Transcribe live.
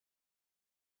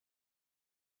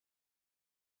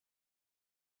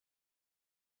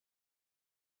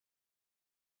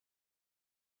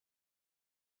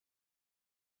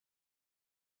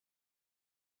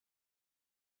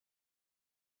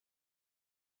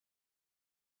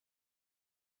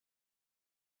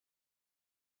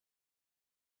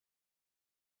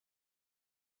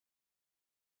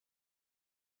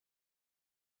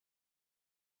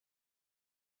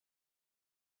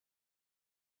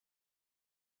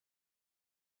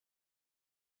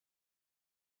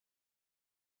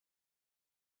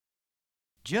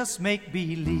Just make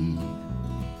believe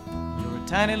you're a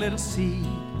tiny little seed.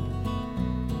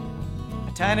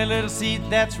 A tiny little seed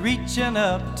that's reaching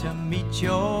up to meet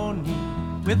your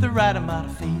need. With the right amount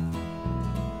of faith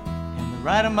and the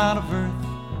right amount of earth,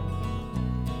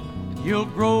 you'll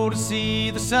grow to see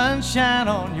the sunshine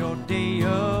on your day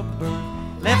of birth.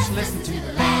 Let's listen to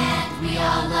the land we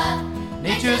all love.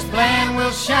 Nature's plan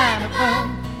will shine above.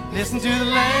 Listen to the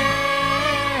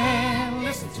land,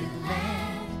 listen to the land.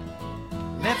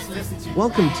 Let's listen to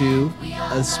Welcome to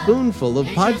A Spoonful of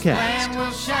Podcast,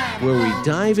 where we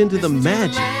dive into the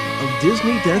magic of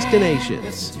Disney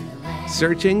destinations,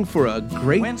 searching for a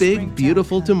great big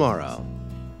beautiful tomorrow.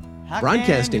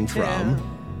 Broadcasting from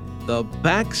the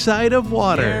backside of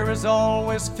water. Air is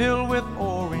always filled with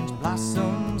orange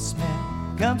blossom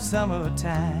smell. Come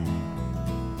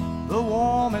summertime, the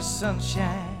warmest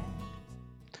sunshine.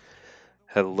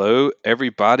 Hello,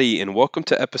 everybody, and welcome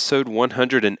to episode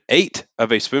 108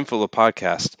 of A Spoonful of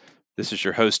Podcast. This is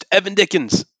your host, Evan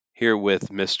Dickens, here with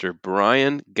Mr.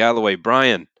 Brian Galloway.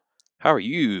 Brian, how are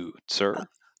you, sir?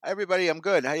 Hi, everybody, I'm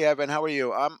good. Hey, Evan, how are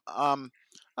you? I'm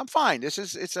fine. It's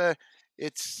that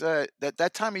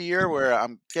time of year where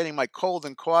I'm getting my cold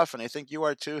and cough, and I think you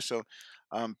are too. So,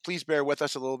 please bear with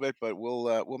us a little bit, but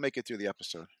we'll make it through the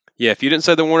episode. Yeah, if you didn't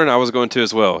say the warning, I was going to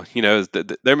as well. You know,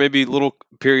 there may be little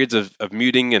periods of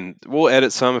muting, and we'll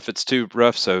edit some if it's too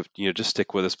rough. So, just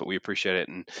stick with us, but we appreciate it.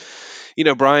 And,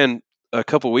 Brian, a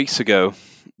couple weeks ago,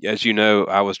 as you know,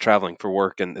 I was traveling for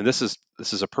work, and this is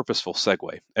a purposeful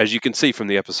segue, as you can see from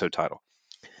the episode title.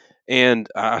 And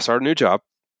I started a new job,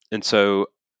 and so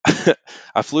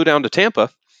I flew down to Tampa,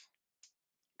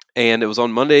 and it was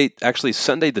on Monday, actually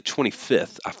Sunday the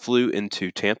 25th. I flew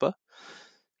into Tampa,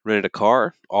 rented a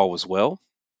car, all was well.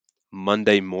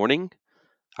 Monday morning,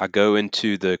 I go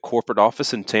into the corporate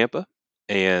office in Tampa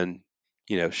and,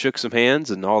 shook some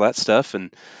hands and all that stuff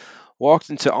and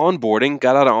walked into onboarding,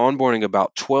 got out of onboarding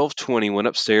about 12:20, went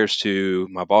upstairs to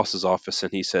my boss's office,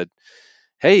 and he said,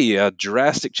 "Hey,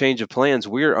 drastic change of plans.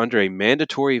 We're under a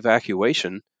mandatory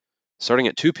evacuation starting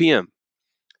at 2 p.m.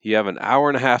 You have an hour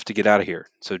and a half to get out of here.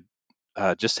 So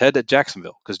just head to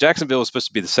Jacksonville," because Jacksonville was supposed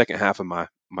to be the second half of my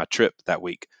trip that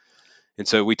week. And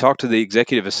so we talked to the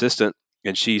executive assistant,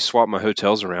 and she swapped my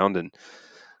hotels around, and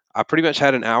I pretty much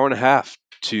had an hour and a half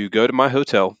to go to my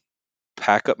hotel,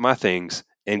 pack up my things,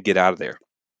 and get out of there.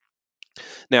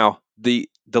 Now, the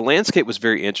landscape was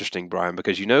very interesting, Brian,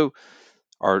 because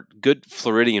our good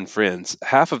Floridian friends,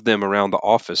 half of them around the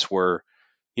office were,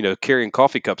 carrying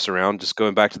coffee cups around, just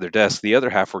going back to their desk. The other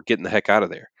half were getting the heck out of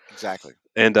there. Exactly.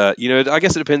 And I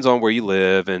guess it depends on where you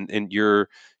live and your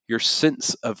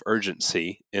sense of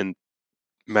urgency in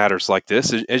matters like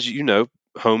this. As you know,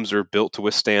 homes are built to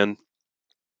withstand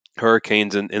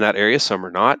hurricanes in that area. Some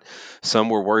are not. Some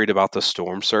were worried about the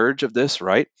storm surge of this,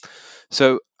 right?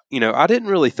 So, I didn't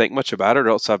really think much about it, or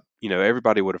else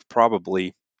everybody would have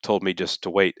probably told me just to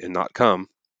wait and not come.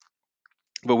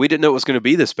 But we didn't know it was going to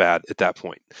be this bad at that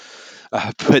point.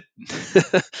 But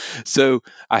so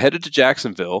I headed to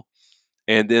Jacksonville,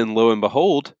 and then lo and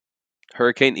behold,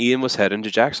 Hurricane Ian was heading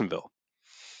to Jacksonville.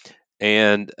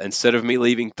 And instead of me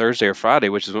leaving Thursday or Friday,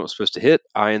 which is when it was supposed to hit,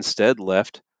 I instead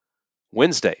left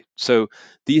Wednesday. So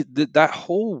that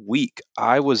whole week,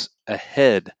 I was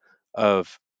ahead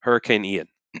of Hurricane Ian.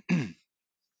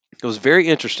 It was very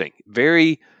interesting,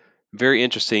 very, very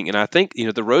interesting. And I think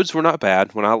the roads were not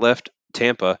bad when I left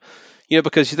Tampa.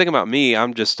 Because you think about me,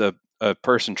 I'm just a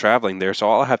person traveling there, so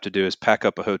all I have to do is pack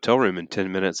up a hotel room in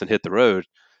 10 minutes and hit the road.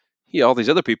 All these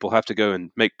other people have to go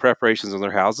and make preparations on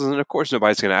their houses, and of course,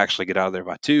 nobody's going to actually get out of there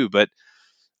by 2. But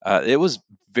it was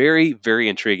very, very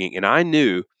intriguing, and I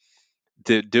knew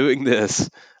that doing this,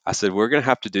 I said we're going to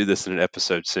have to do this in an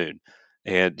episode soon.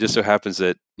 And just so happens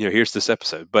that here's this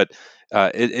episode. But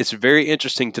it's very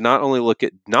interesting to not only look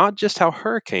at not just how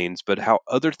hurricanes, but how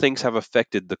other things have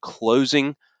affected the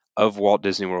closing of Walt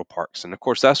Disney World parks. And of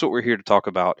course, that's what we're here to talk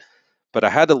about. But I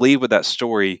had to leave with that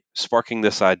story sparking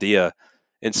this idea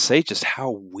and say just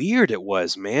how weird it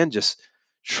was, man, just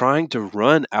trying to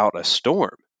run out a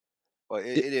storm. Well,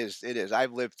 It- it is.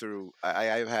 I've lived through.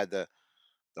 I've had the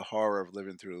horror of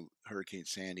living through Hurricane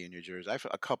Sandy in New Jersey. I've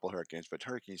a couple hurricanes, but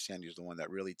Hurricane Sandy is the one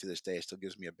that really, to this day, still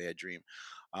gives me a bad dream.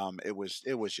 It was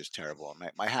just terrible.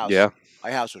 yeah,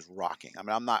 My house was rocking. I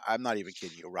mean, I'm not even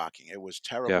kidding you, rocking. It was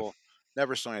yeah, terrible.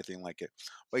 Never saw anything like it.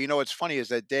 But what's funny is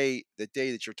the day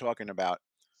that you're talking about,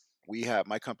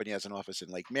 my company has an office in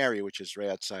Lake Mary, which is right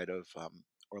outside of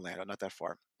Orlando, not that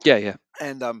far. yeah, yeah.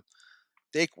 And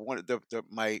they one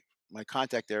my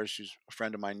contact there, she's a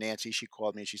friend of mine, Nancy. She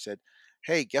called me and she said,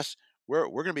 "Hey, guess we're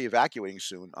going to be evacuating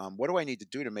soon. What do I need to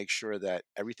do to make sure that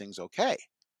everything's okay?"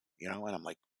 And I'm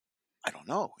like, I don't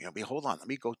know. But hold on, let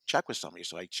me go check with somebody.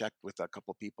 So I checked with a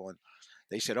couple of people, and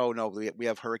they said, "Oh no, we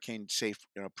have hurricane safe,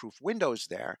 proof windows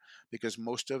there because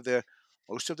most of the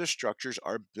structures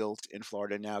are built in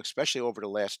Florida now, especially over the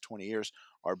last 20 years,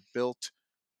 are built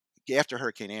after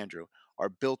Hurricane Andrew, are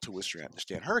built to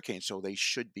withstand hurricanes, so they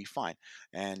should be fine."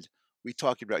 And we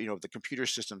talked about the computer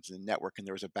systems and the network, and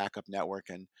there was a backup network,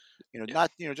 and Yeah.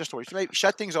 not just always maybe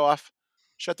shut things off,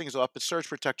 but surge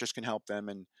protectors can help them,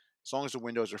 and as long as the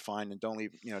windows are fine and don't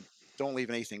leave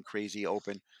anything crazy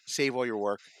open, save all your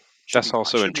work. Should be That's fine.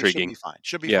 also Should be intriguing. fine.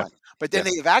 Should be Yeah. fine. But then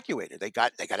Yeah. they evacuated. They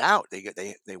got out.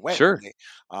 They went. Sure.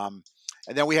 Um,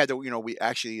 and then we had to we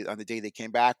actually on the day they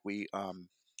came back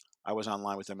I was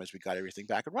online with them as we got everything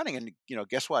back and running. And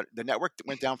guess what? The network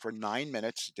went down for 9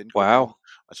 minutes. It didn't go down. Wow.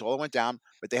 That's all it went down.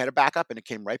 But they had a backup, and it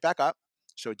came right back up.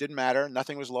 So it didn't matter.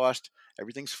 Nothing was lost.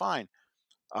 Everything's fine.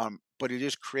 But it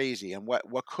is crazy. And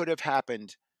what could have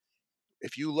happened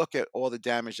if you look at all the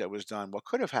damage that was done? What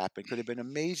could have happened could have been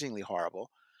amazingly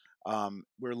horrible.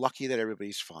 We're lucky that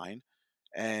everybody's fine.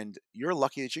 And you're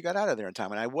lucky that you got out of there in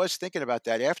time. And I was thinking about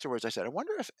that afterwards. I said, I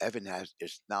wonder if Evan has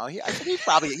is now. I said he's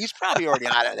probably already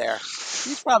out of there.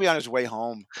 He's probably on his way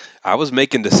home. I was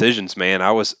making decisions, man.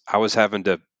 I was having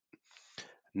to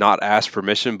not ask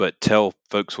permission, but tell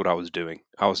folks what I was doing.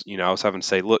 I was having to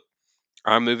say, look,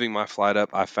 I'm moving my flight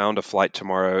up. I found a flight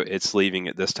tomorrow. It's leaving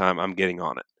at this time. I'm getting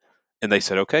on it. And they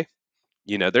said, okay.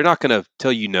 They're not going to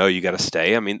tell you no, you got to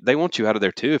stay. I mean, they want you out of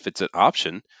there too if it's an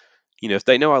option. If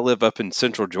they know I live up in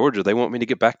central Georgia, they want me to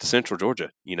get back to central Georgia.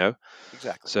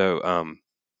 Exactly. So,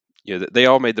 they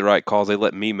all made the right calls. They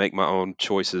let me make my own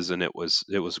choices, and it was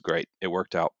great. It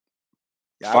worked out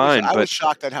Yeah, I was fine. I But was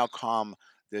shocked at how calm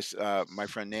this my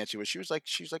friend Nancy was. She was like,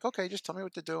 okay, just tell me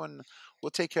what to do, and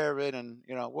we'll take care of it, and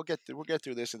we'll get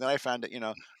through this. And then I found that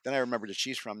then I remembered that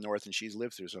she's from North, and she's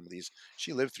lived through some of these.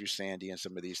 She lived through Sandy and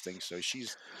some of these things, so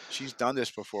she's done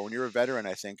this before. When you're a veteran,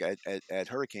 I think at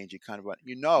hurricanes, you kind of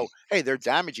hey, they're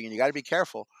damaging, and you got to be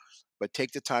careful, but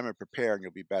take the time and prepare, and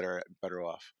you'll be better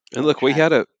off. and Don't look, we panic.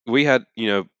 had a we had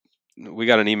we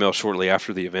got an email shortly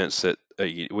after the events that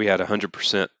we had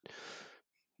 100%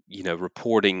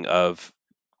 reporting of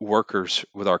workers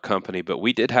with our company, but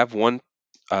we did have one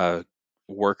uh,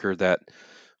 worker that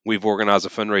we've organized a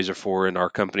fundraiser for in our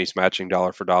company's matching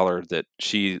dollar for dollar that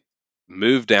she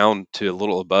moved down to a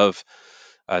little above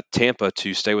Tampa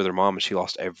to stay with her mom, and she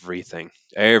lost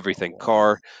Oh everything, wow.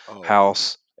 car, Oh wow.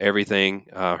 house, everything.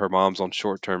 Her mom's on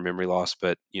short-term memory loss,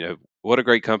 but what a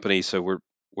great company. So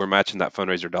we're matching that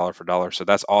fundraiser dollar for dollar. So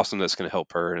that's awesome. That's going to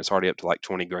help her, and it's already up to like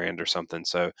 20 grand or something.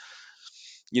 So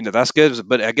that's good.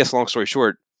 But I guess long story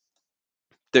short,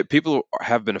 that people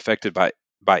have been affected by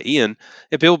Ian,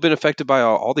 and people have been affected by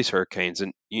all these hurricanes.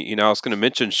 And I was going to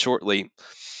mention shortly.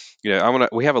 I want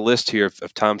to. We have a list here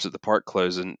of times that the park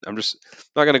closed, and I'm just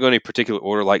not going to go any particular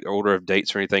order, like order of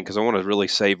dates or anything, because I want to really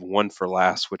save one for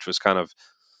last, which was kind of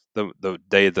the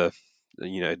day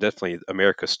definitely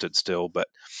America stood still. But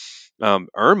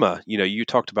Irma, you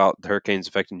talked about the hurricanes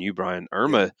affecting you, Brian.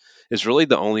 Yeah. Irma is really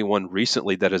the only one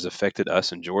recently that has affected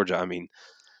us in Georgia. I mean,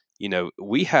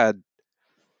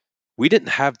 we didn't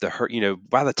have the hurt.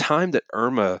 By the time that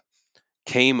Irma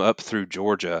came up through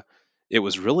Georgia, it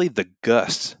was really the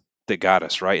gusts that got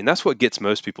us, right? And that's what gets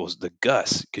most people is the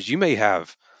gusts, because you may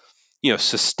have,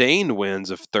 sustained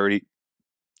winds of 30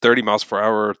 miles per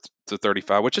hour to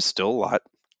 35, which is still a lot.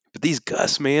 But these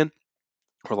gusts, man,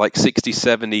 were like 60,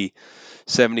 70,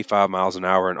 75 miles an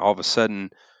hour. And all of a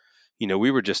sudden,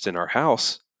 we were just in our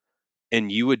house,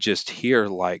 and you would just hear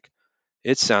like,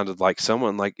 it sounded like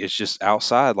someone like it's just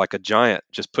outside, like a giant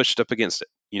just pushed up against it.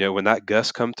 When that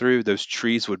gust come through, those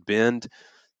trees would bend.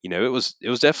 It was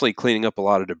definitely cleaning up a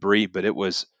lot of debris, but it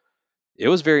was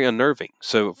very unnerving.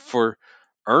 So for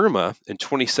Irma in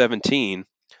 2017,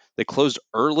 they closed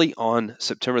early on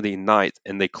September the 9th,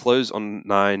 and they closed on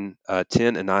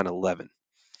 9/10 and 9/11.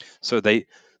 So they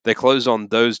closed on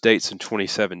those dates in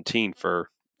 2017 for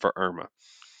Irma.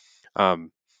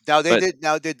 Um, Now they but did.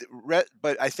 Now did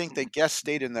but I think they guest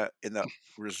stayed in the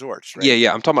resorts, yeah, right?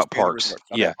 yeah, I'm talking They about stay in the parks. resorts.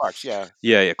 Okay, Yeah, parks. Yeah.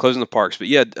 yeah, yeah, closing the parks. But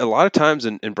yeah, a lot of times,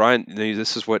 and Brian,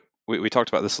 this is what we talked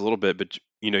about this a little bit, but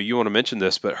you want to mention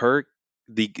this, but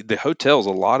the hotels,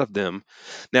 a lot of them.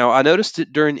 Now, I noticed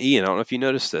it during Ian. I don't know if you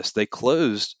noticed this. They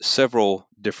closed several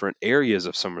different areas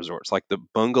of some resorts, like the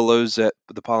bungalows at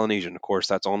the Polynesian. Of course,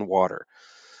 that's on water.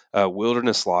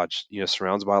 Wilderness Lodge,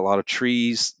 surrounds by a lot of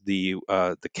trees. The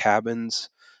cabins,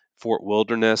 Fort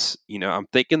Wilderness. I'm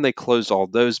thinking they closed all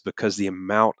those because the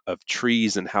amount of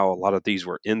trees and how a lot of these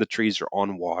were in the trees or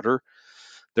on water.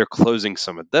 They're closing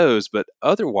some of those, but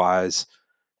otherwise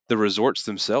the resorts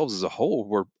themselves as a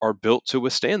whole are built to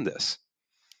withstand this.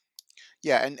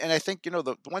 Yeah, and I think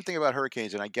the one thing about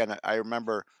hurricanes, and again, I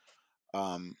remember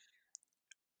um,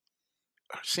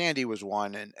 Sandy was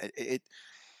one, and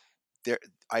there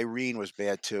Irene was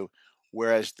bad too.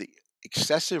 Whereas the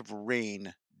excessive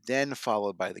rain then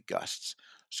followed by the gusts.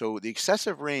 So the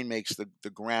excessive rain makes the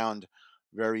ground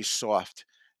very soft.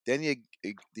 Then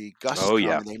the gusts Oh come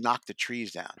yeah, and they knock the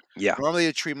trees down. yeah, Normally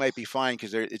the tree might be fine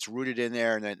because it's rooted in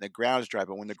there and the ground's dry.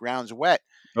 But when the ground's wet,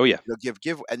 oh yeah. it'll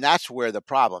give, and that's where the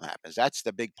problem happens. That's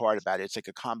the big part about it. It's like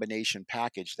a combination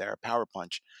package there, a power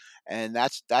punch, and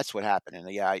that's what happened. And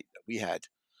yeah, we had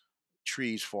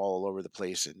trees fall all over the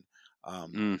place, and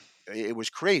um, Mm. it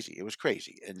was crazy. It was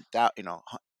crazy, and that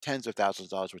tens of thousands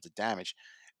of dollars worth of damage,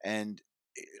 and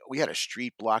we had a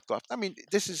street blocked off. I mean,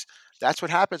 that's what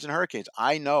happens in hurricanes.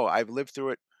 I know, I've lived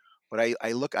through it, but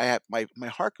I look, I have my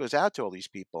heart goes out to all these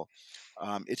people.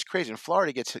 It's crazy. And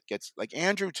Florida gets like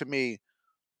Andrew to me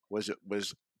was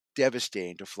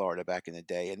devastating to Florida back in the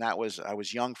day, and that was I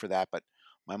was young for that, but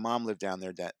my mom lived down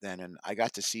there then, and I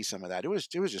got to see some of that. It was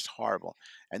just horrible.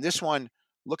 And this one,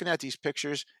 looking at these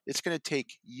pictures, it's going to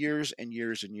take years and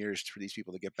years and years for these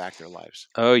people to get back their lives.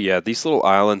 Oh yeah, these little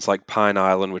islands like Pine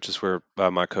Island, which is where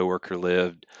my coworker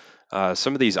lived.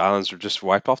 Some of these islands are just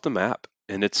wiped off the map,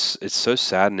 and it's so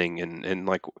saddening. And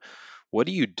like, what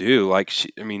do you do? Like,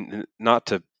 I mean, not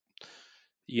to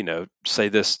say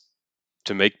this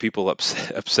to make people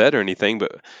upset, upset or anything,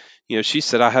 but she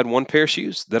said I had one pair of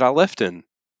shoes that I left in,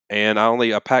 and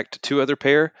I packed two other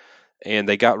pair, and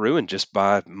they got ruined just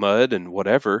by mud and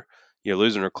whatever.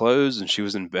 Losing her clothes, and she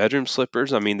was in bedroom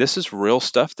slippers. I mean, this is real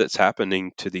stuff that's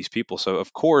happening to these people. So,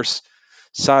 of course,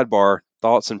 sidebar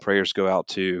thoughts and prayers go out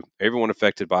to everyone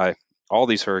affected by all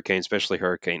these hurricanes, especially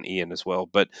Hurricane Ian as well.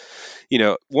 But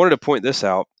wanted to point this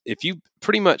out. If you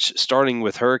pretty much starting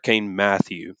with Hurricane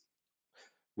Matthew,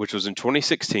 which was in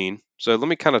 2016. So let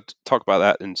me kind of talk about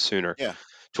that in sooner. Yeah.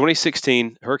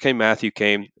 2016, Hurricane Matthew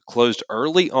came, closed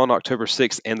early on October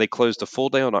 6th, and they closed a full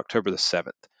day on October the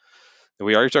 7th. And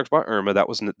we already talked about Irma. That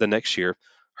was the next year.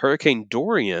 Hurricane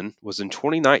Dorian was in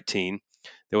 2019.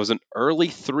 There was an early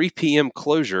 3 p.m.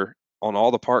 closure on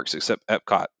all the parks except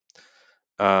Epcot.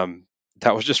 Um,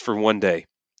 that was just for one day.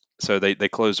 So they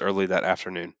closed early that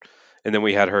afternoon. And then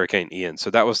we had Hurricane Ian. So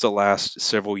that was the last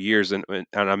several years. And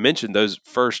I mentioned those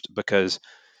first because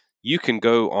you can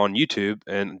go on YouTube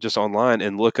and just online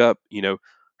and look up,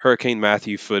 Hurricane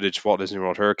Matthew footage, Walt Disney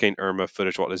World, Hurricane Irma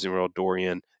footage, Walt Disney World,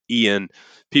 Dorian, Ian.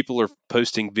 People are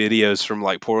posting videos from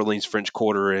like Port Orleans, French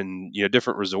Quarter, and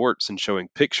different resorts and showing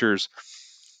pictures.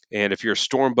 And if you're a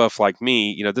storm buff like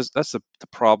me, that's the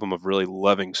problem of really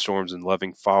loving storms and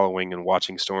loving following and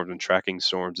watching storms and tracking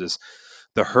storms is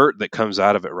the hurt that comes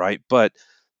out of it, right? But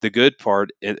the good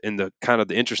part and the kind of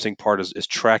the interesting part is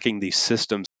tracking these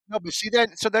systems. No, but see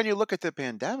then, so then you look at the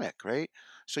pandemic, right?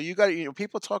 So you got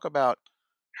people talk about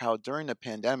how during the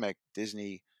pandemic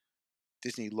Disney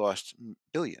lost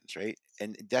billions, right?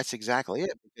 And that's exactly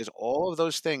it, because all of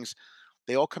those things,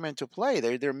 they all come into play.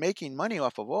 They're making money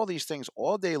off of all these things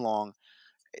all day long.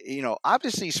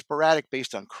 Obviously sporadic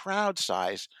based on crowd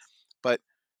size, but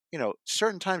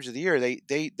certain times of the year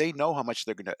they know how much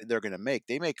they're gonna make.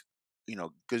 They make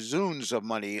gazoons of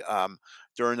money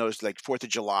during those like 4th of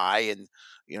July and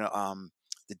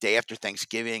the day after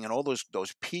Thanksgiving and all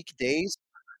those peak days.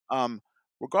 um,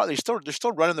 Regardless, they're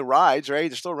still running the rides, right?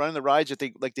 They're still running the rides that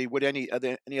they like they would any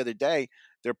other day.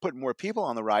 They're putting more people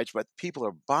on the rides, but people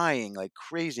are buying like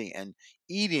crazy and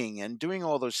eating and doing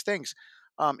all those things.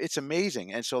 It's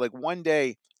amazing, and so like one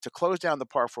day to close down the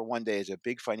park for one day is a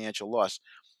big financial loss.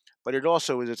 But it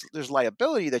also is there's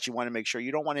liability that you want to make sure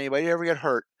you don't want anybody to ever get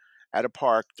hurt at a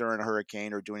park during a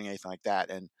hurricane or doing anything like that.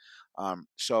 And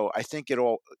so I think it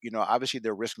all, obviously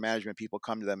their risk management people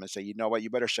come to them and say, you know what, you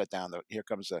better shut down. Here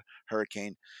comes a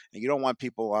hurricane, and you don't want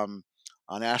people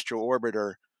on astro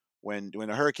orbiter when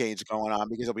a hurricane's going on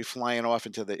because they'll be flying off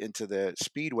into the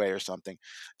speedway or something.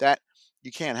 That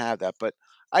you can't have that. But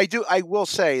I will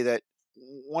say that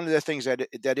one of the things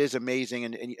that is amazing,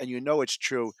 and it's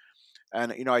true,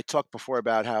 and I talked before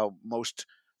about how most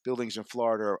buildings in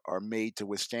Florida are made to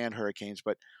withstand hurricanes,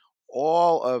 but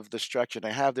all of the structure. And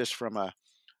I have this from a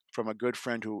good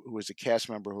friend who is a cast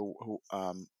member who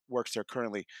works there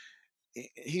currently.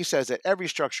 He says that every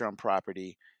structure on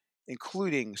property,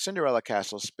 including Cinderella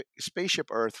Castle, Spaceship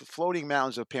Earth, floating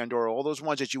mountains of Pandora, all those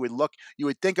ones that you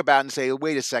would think about and say,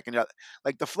 wait a second,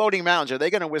 like the floating mountains, are they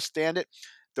going to withstand it?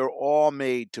 They're all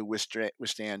made to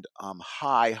withstand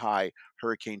high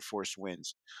hurricane force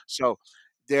winds. So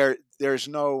there's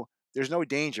no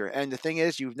danger. And the thing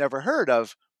is, you've never heard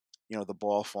of the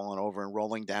ball falling over and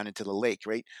rolling down into the lake,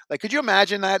 right? Like, could you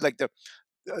imagine that? Like the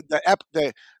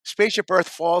spaceship Earth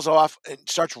falls off and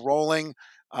starts rolling,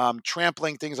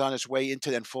 trampling things on its way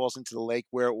into and falls into the lake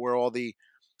where all the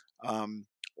um,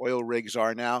 oil rigs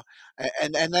are now,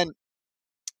 and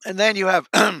then you have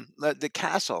the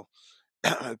castle,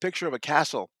 a picture of a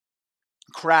castle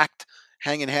cracked,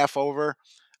 hanging half over.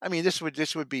 I mean, this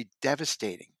would be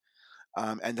devastating.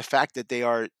 And the fact that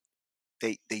they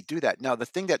do that. Now, the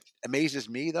thing that amazes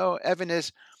me though, Evan,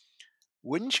 is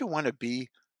wouldn't you want to be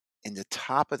in the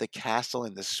top of the castle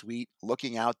in the suite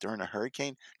looking out during a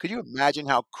hurricane? Could you imagine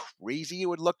how crazy it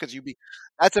would look? Because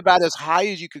that's about as high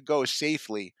as you could go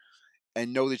safely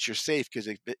and know that you're safe because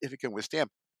if it can withstand,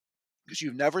 because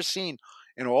you've never seen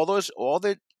in all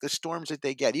the storms that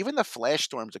they get, even the flash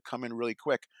storms that come in really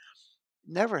quick,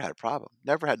 never had a problem.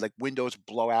 Never had like windows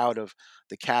blow out of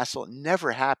the castle.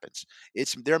 Never happens.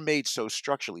 They're made so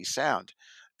structurally sound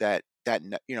that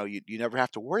you never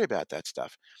have to worry about that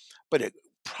stuff. But it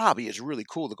probably is really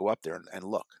cool to go up there and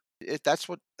look. That's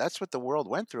what the world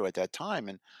went through at that time,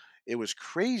 and it was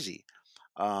crazy.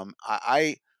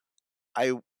 I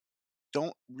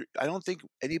I don't think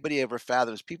anybody ever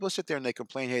fathoms. People sit there and they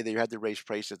complain, hey, they had to raise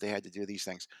prices, they had to do these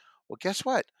things. Well, guess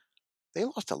what? They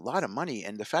lost a lot of money,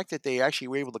 and the fact that they actually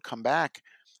were able to come back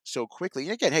so quickly.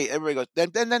 And again, hey, everybody goes.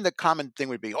 Then the common thing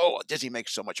would be, oh, Disney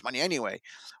makes so much money anyway.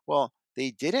 Well,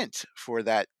 they didn't for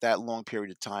that long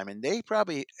period of time, and they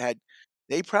probably had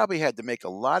to make a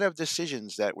lot of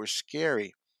decisions that were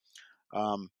scary.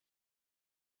 Um,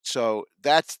 so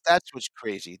that's what's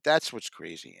crazy. That's what's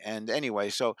crazy. And anyway,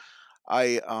 so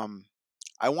I um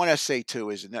I want to say too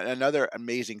is another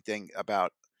amazing thing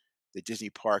about the Disney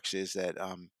parks is that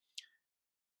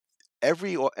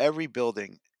every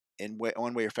building in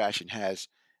one way or fashion has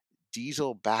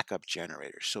diesel backup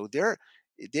generators. So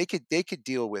they could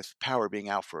deal with power being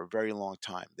out for a very long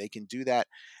time. They can do that,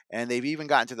 and they've even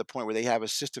gotten to the point where they have a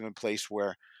system in place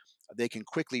where they can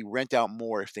quickly rent out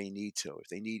more if they need to. If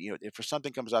they need, if for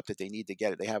something comes up that they need to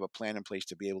get it, they have a plan in place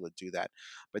to be able to do that.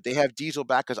 But they have diesel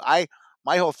back because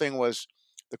my whole thing was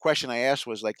the question I asked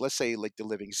was like, let's say like the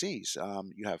living seas,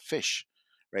 you have fish,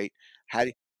 right? How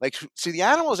do like see the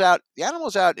animals out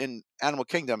in Animal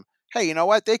Kingdom. Hey, you know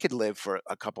what? They could live for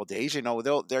a couple days. They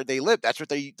live. That's what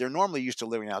they're normally used to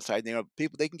living outside.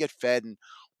 People they can get fed and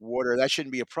water. That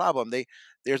shouldn't be a problem.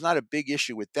 There's not a big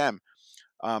issue with them.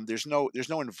 There's no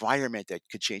environment that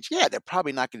could change. Yeah, they're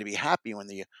probably not going to be happy when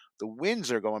the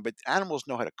winds are going, but animals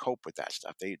know how to cope with that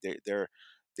stuff.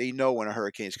 They know when a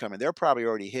hurricane is coming. They're probably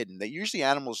already hidden. They usually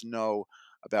animals know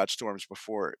about storms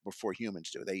before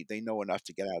humans do. They know enough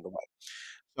to get out of the way.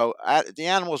 So the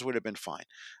animals would have been fine.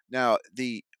 Now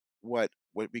the what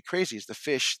would be crazy is the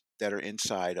fish that are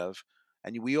inside of,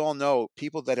 and we all know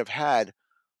people that have had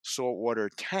saltwater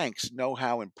tanks know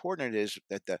how important it is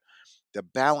that the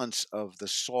balance of the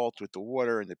salt with the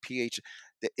water and the pH,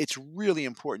 it's really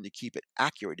important to keep it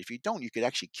accurate. If you don't, you could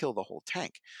actually kill the whole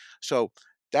tank. So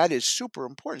that is super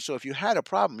important. So if you had a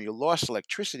problem, you lost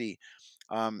electricity,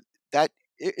 um, that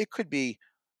it could be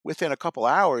within a couple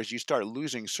hours you start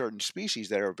losing certain species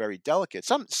that are very delicate.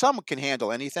 Some can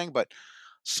handle anything, but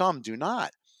some do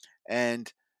not,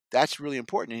 and that's really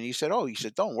important. And he said, "Oh, he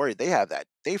said, don't worry, they have that.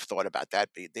 They've thought about that.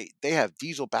 They have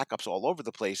diesel backups all over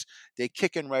the place. They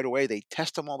kick in right away. They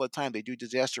test them all the time. They do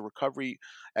disaster recovery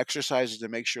exercises to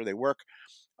make sure they work.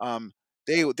 Um,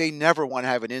 they never want to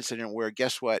have an incident where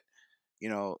guess what?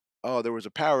 Oh, there was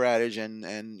a power outage and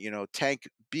tank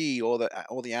B, all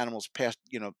the animals passed,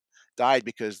 died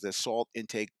because the salt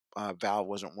intake valve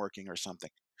wasn't working or something.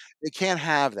 They can't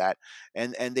have that,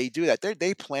 and they do that.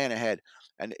 They plan ahead,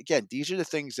 and again, these are the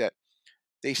things that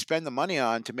they spend the money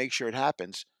on to make sure it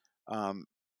happens. Um,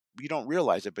 you don't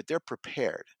realize it, but they're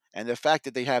prepared, and the fact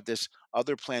that they have this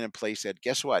other plan in place that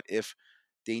guess what, if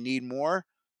they need more,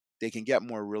 they can get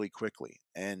more really quickly,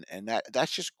 and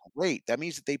that's just great. That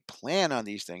means that they plan on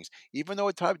these things, even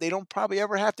though they don't probably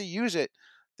ever have to use it.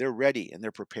 They're ready and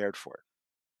they're prepared for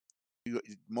it.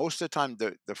 Most of the time,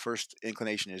 the first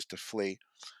inclination is to flee,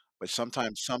 but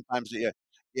sometimes, yeah,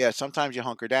 yeah, sometimes you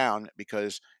hunker down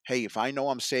because, hey, if I know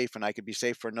I'm safe and I could be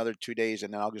safe for another 2 days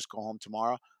and then I'll just go home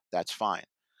tomorrow, that's fine.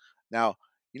 Now,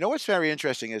 what's very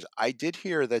interesting is I did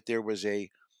hear that there was a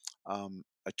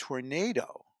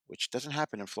tornado, which doesn't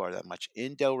happen in Florida that much,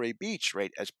 in Delray Beach,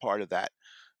 right, as part of that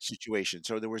situation.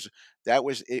 So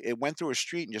it went through a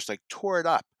street and just like tore it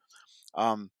up.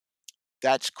 Um,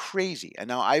 that's crazy. And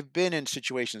now I've been in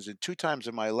situations and two times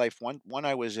in my life. One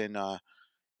I was in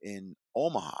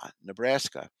Omaha,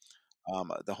 Nebraska,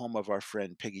 the home of our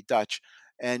friend Peggy Dutch,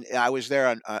 and I was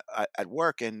there at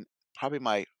work, and probably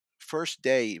my first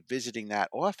day visiting that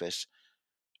office,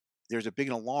 there's a big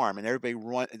alarm and everybody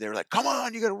run. They're like, "Come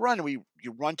on, you got to run!" And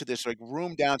you run to this like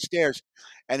room downstairs,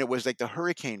 and it was like the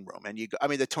hurricane room, and I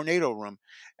mean the tornado room,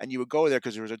 and you would go there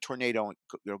because there was a tornado,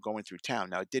 going through town.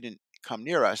 Now it didn't come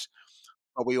near us,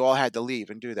 but we all had to leave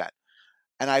and do that.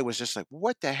 And I was just like,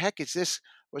 "What the heck is this?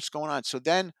 What's going on?" So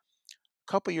then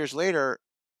a couple years later,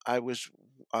 I was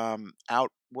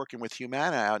out working with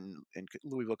Humana out in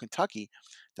Louisville, Kentucky.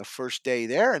 The first day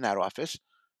there in that office,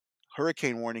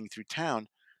 hurricane warning through town,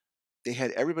 they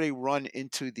had everybody run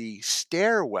into the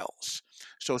stairwells.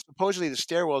 So supposedly the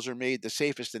stairwells are made the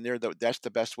safest, and that's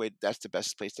the best way. That's the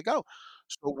best place to go.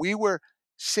 So we were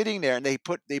sitting there, and they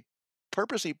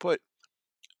purposely put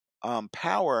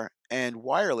power and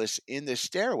wireless in the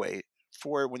stairway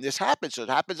for when this happens. So it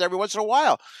happens every once in a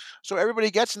while. So everybody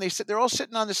gets and they sit. They're all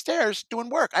sitting on the stairs doing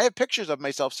work. I have pictures of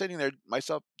myself sitting there,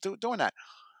 myself doing that.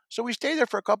 So we stayed there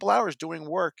for a couple hours doing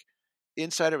work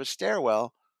inside of a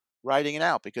stairwell, writing it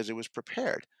out because it was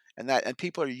prepared, and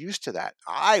people are used to that.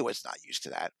 I was not used to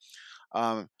that,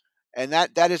 um, and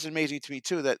that is amazing to me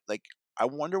too. That like I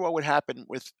wonder what would happen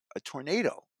with a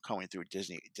tornado coming through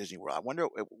Disney World. I wonder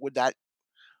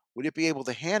would it be able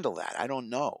to handle that? I don't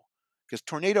know because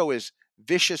tornado is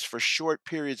vicious for short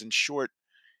periods and short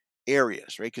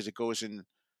areas, right? Because it goes in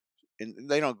and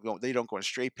they don't go in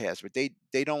straight paths, but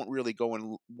they don't really go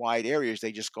in wide areas.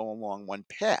 They just go along one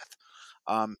path.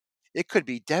 Um, it could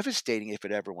be devastating if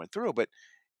it ever went through, but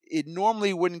it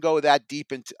normally wouldn't go that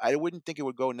deep into. I wouldn't think it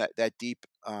would go that deep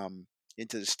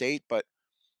into the state, but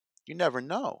you never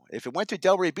know. If it went to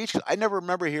Delray Beach, 'cause I never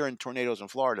remember hearing tornadoes in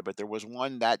Florida, but there was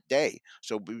one that day.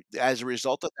 So as a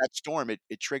result of that storm, it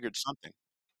triggered something.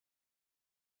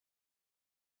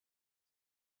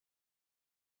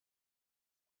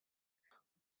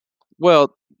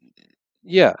 Well,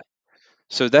 yeah.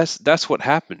 So that's what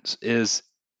happens is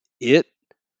it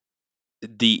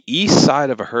the east side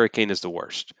of a hurricane is the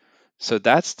worst. So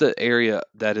that's the area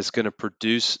that is going to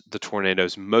produce the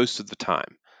tornadoes most of the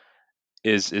time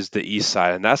is the east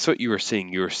side. And that's what you were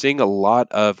seeing. You were seeing a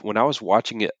lot of when I was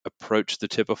watching it approach the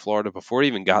tip of Florida before it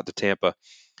even got to Tampa,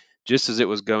 just as it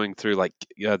was going through like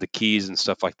the Keys and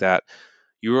stuff like that,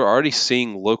 you were already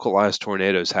seeing localized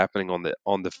tornadoes happening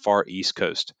on the far east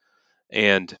coast.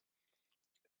 And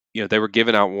they were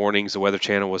giving out warnings. The Weather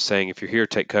Channel was saying, if you're here,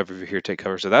 take cover. If you're here, take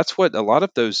cover. So that's what a lot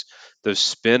of those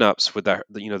spin ups with that,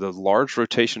 the large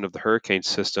rotation of the hurricane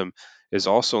system is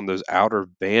also on those outer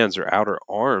bands or outer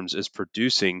arms is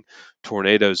producing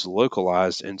tornadoes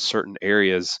localized in certain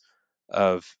areas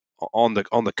of on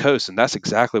the coast. And that's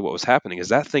exactly what was happening. As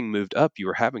that thing moved up, you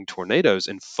were having tornadoes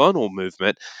and funnel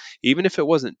movement. Even if it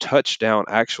wasn't touchdown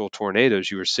actual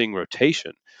tornadoes, you were seeing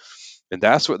rotation, and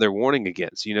that's what they're warning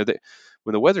against. That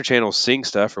when the Weather Channel is seeing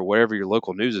stuff or whatever your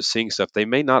local news is seeing stuff, they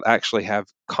may not actually have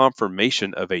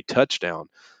confirmation of a touchdown,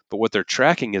 but what they're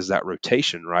tracking is that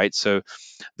rotation, right? So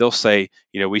they'll say,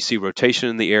 we see rotation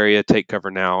in the area, take cover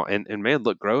now. And man,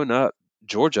 look, growing up,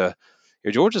 Georgia,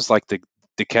 Georgia's like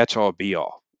the catch all be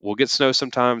all. We'll get snow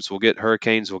sometimes, we'll get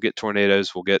hurricanes, we'll get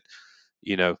tornadoes, we'll get,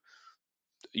 you know,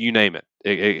 you name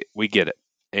it. We get it.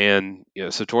 And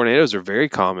so tornadoes are very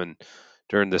common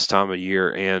during this time of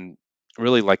year, and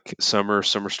really like summer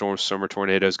storms, summer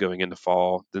tornadoes going into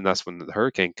fall. Then that's when the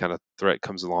hurricane kind of threat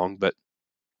comes along. But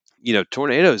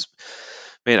tornadoes,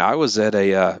 man, I was at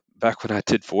a back when I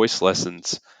did voice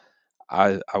lessons.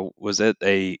 I was at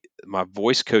a my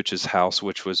voice coach's house,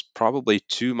 which was probably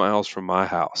 2 miles from my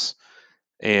house,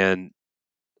 and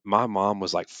my mom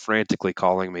was like frantically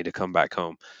calling me to come back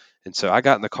home. And so I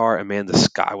got in the car and man, the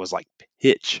sky was like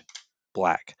pitch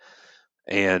black.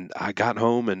 And I got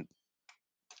home and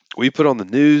we put on the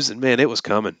news and man, it was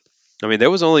coming. I mean,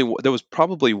 there was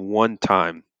probably one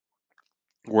time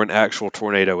where an actual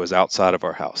tornado was outside of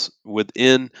our house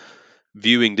within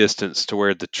viewing distance to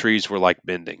where the trees were like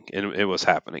bending and it was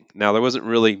happening. Now there wasn't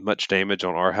really much damage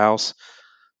on our house,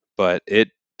 but it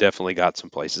definitely got some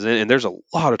places. And there's a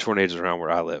lot of tornadoes around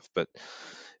where I live, but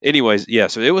anyways, yeah,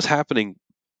 so it was happening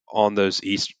on those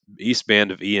east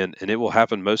band of Ian, and it will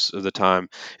happen most of the time.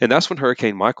 And that's when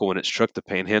Hurricane Michael, when it struck the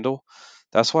Panhandle,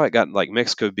 that's why it got like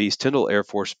Mexico Beach, Tyndall Air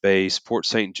Force Base, Port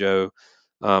St. Joe,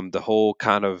 the whole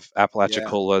kind of Yeah,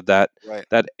 Apalachicola, right.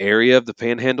 that area of the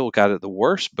Panhandle got it the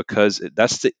worst because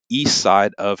that's the east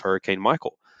side of Hurricane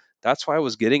Michael. That's why I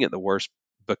was getting it the worst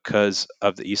because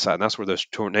of the east side, and that's where those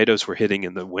tornadoes were hitting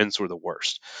and the winds were the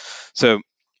worst. So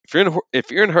if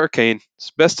you're in a hurricane,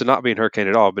 it's best to not be in a hurricane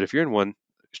at all. But if you're in one,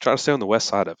 just try to stay on the west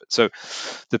side of it. So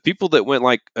the people that went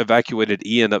like evacuated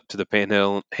Ian up to the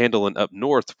Panhandle and up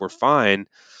north were fine.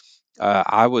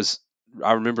 I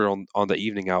remember on the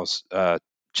evening I was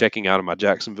checking out of my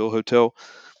Jacksonville hotel.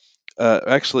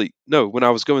 Actually, no, when I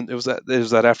was going, it was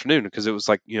that afternoon because it was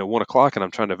like 1 o'clock, and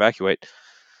I'm trying to evacuate.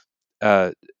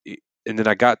 Uh, and then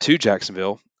I got to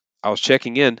Jacksonville. I was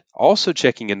checking in, also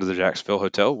checking into the Jacksonville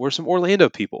hotel were some Orlando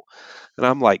people, and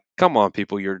I'm like, "Come on,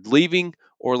 people! You're leaving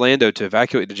Orlando to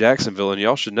evacuate to Jacksonville, and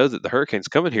y'all should know that the hurricane's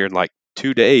coming here in like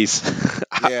 2 days."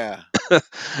 Yeah.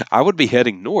 I would be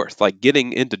heading north, like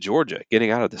getting into Georgia,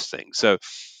 getting out of this thing. So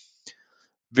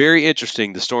very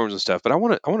interesting, the storms and stuff. But I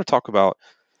want to talk about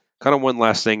kind of one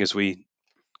last thing as we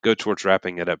go towards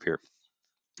wrapping it up here.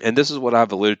 And this is what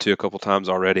I've alluded to a couple times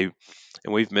already,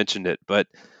 and we've mentioned it. But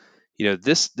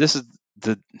this is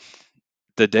the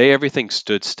the day everything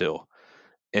stood still.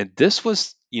 And this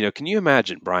was, can you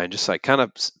imagine, Brian? Just like kind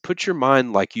of put your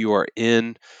mind like you are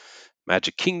in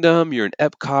Magic Kingdom, you're in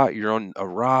Epcot, you're on a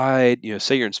ride,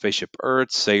 say you're in Spaceship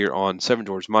Earth, say you're on Seven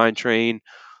Dwarfs Mine Train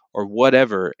or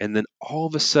whatever, and then all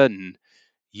of a sudden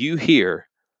you hear,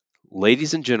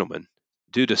 ladies and gentlemen,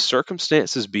 due to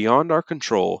circumstances beyond our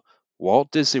control,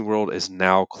 Walt Disney World is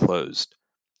now closed.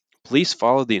 Please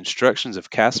follow the instructions of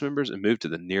cast members and move to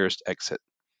the nearest exit.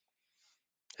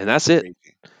 And that's it.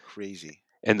 Crazy. Crazy.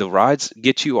 And the rides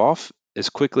get you off as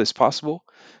quickly as possible.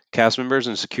 Cast members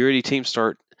and security teams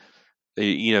start,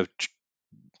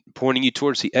 pointing you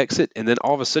towards the exit, and then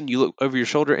all of a sudden you look over your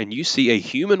shoulder and you see a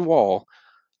human wall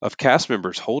of cast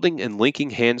members holding and linking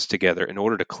hands together in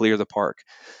order to clear the park.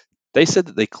 They said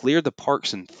that they cleared the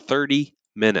parks in 30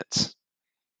 minutes.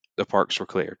 The parks were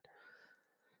cleared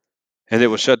and it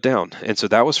was Yeah. shut down. And so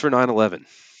that was for 9/11.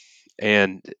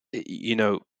 And,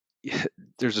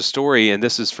 there's a story, and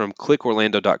this is from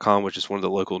clickorlando.com, which is one of the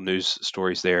local news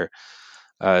stories there.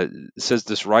 It says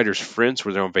this writer's friends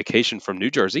were there on vacation from New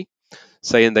Jersey,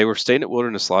 saying they were staying at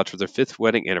Wilderness Lodge for their 5th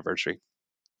wedding anniversary.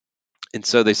 And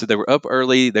so they said they were up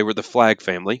early. They were the Flag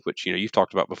family, which you've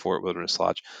talked about before at Wilderness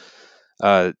Lodge.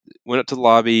 Went up to the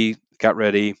lobby, got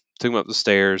ready, took them up the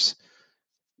stairs.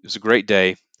 It was a great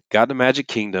day. Got to Magic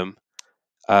Kingdom,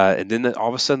 and then all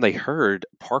of a sudden they heard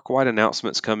park-wide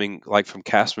announcements coming, like from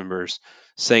cast members,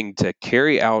 saying to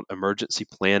carry out Emergency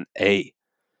Plan A.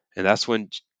 And that's when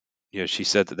she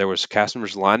said that there was cast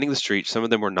members lining the streets. Some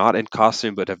of them were not in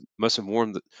costume, but must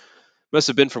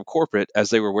have been from corporate,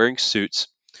 as they were wearing suits.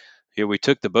 We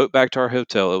took the boat back to our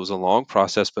hotel. It was a long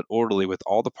process, but orderly. With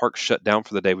all the parks shut down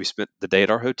for the day, we spent the day at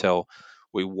our hotel.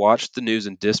 We watched the news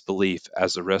in disbelief,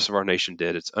 as the rest of our nation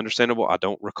did. It's understandable. I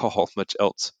don't recall much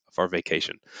else of our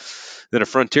vacation. Then a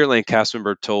Frontierland cast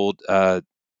member told the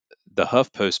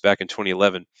HuffPost back in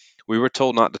 2011, we were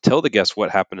told not to tell the guests what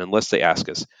happened unless they ask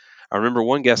us. I remember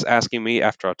one guest asking me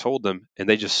after I told them, and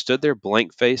they just stood there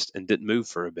blank faced and didn't move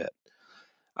for a bit.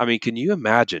 I mean, can you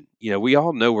imagine? We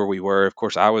all know where we were. Of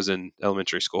course, I was in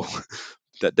elementary school.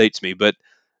 That dates me, but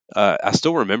I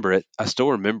still remember it. I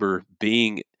still remember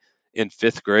being in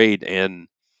 5th grade and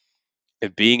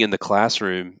being in the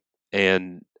classroom.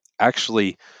 And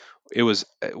actually, it was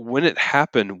when it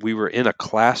happened, we were in a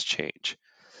class change,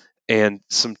 and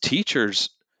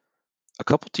a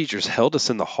couple teachers held us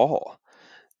in the hall,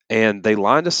 and they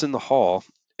lined us in the hall.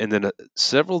 And then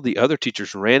several of the other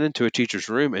teachers ran into a teacher's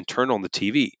room and turned on the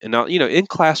TV. And now, in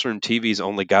classroom TVs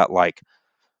only got like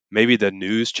maybe the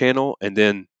news channel, and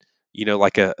then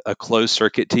like a closed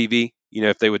circuit TV,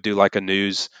 if they would do like a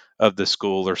news of the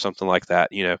school or something like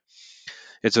that.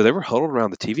 And so they were huddled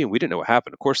around the TV, and we didn't know what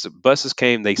happened. Of course, the buses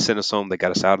came, they sent us home, they got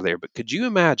us out of there. But could you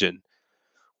imagine,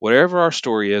 whatever our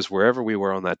story is, wherever we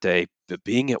were on that day, but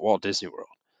being at Walt Disney World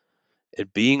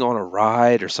and being on a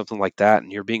ride or something like that,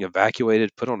 and you're being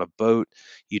evacuated, put on a boat,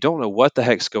 you don't know what the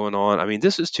heck's going on. I mean,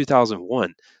 this is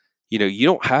 2001. You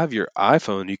don't have your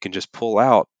iPhone you can just pull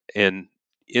out and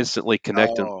instantly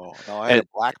connect them. No, no, I had And a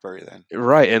BlackBerry then.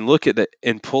 right, and look at it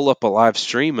and pull up a live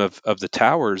stream of the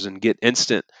towers and get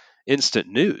instant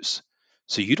news.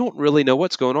 So you don't really know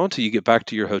what's going on till you get back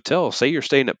to your hotel. Say you're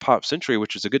staying at Pop Century,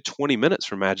 which is a good 20 minutes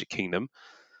from Magic Kingdom,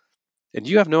 and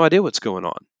you have no idea what's going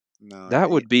on. No, That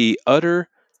would be utter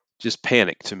just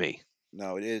panic to me.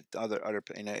 no, it is other,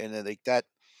 and like that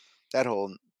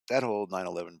whole that whole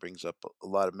 9/11 brings up a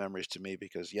lot of memories to me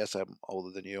because yes, I'm older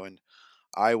than you, and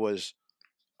I was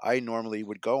I normally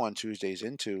would go on Tuesdays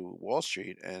into Wall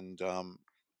Street and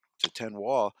to 10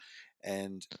 Wall,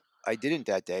 and I didn't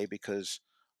that day because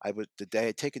I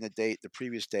had taken the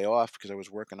previous day off because I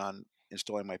was working on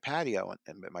installing my patio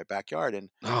in my backyard, and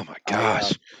Oh my I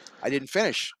gosh. I didn't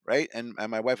finish right, and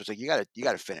my wife was like, you got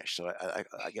to finish. So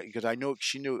because I know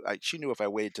she knew if I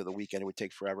waited till the weekend it would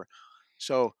take forever,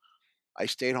 so I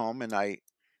stayed home and I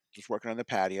was working on the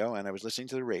patio and I was listening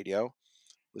to the radio,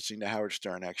 listening to Howard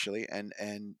Stern actually, and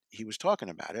he was talking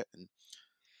about it, and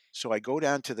so I go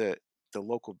down to the the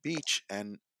local beach,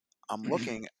 and I'm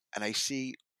looking and I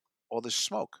see all this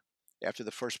smoke after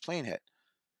the first plane hit.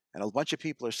 And a bunch of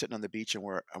people are sitting on the beach, and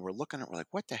we're looking at, we're like,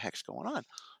 what the heck's going on?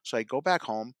 So I go back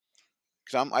home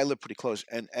because I live pretty close,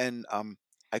 and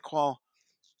I call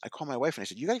I call my wife and I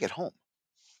said, you got to get home.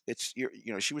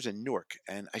 She was in Newark,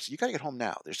 and I said, you got to get home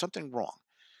now. There's something wrong.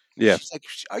 Yeah. She's like,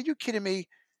 are you kidding me?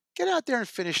 Get out there and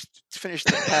finish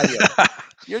the patio.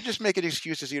 You're just making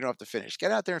excuses so you don't have to finish.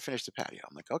 Get out there and finish the patio.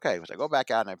 I'm like, okay. So I go back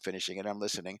out and I'm finishing it. I'm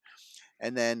listening,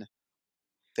 and then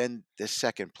the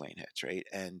second plane hits, right,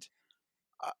 and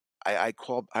uh, I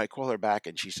call her back,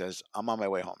 and she says, I'm on my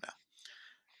way home now.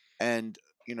 And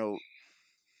you know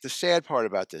the sad part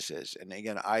about this is, and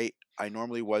again, I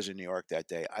normally was in New York that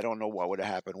day. I don't know what would have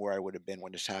happened, where I would have been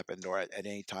when this happened, or at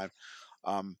any time.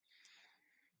 Um,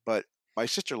 but my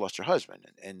sister lost her husband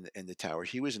in the tower.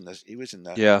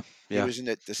 Yeah. He Yeah. was in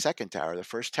the second tower. The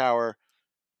first tower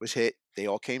was hit. They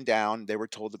all came down. They were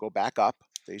told to go back up.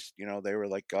 They were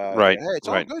like, Right. hey, it's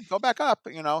all Right. good. Go back up.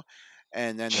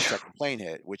 And then the second plane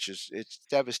hit, which it's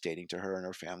devastating to her and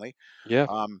her family. Yeah.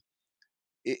 Um,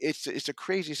 it's a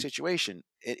crazy situation.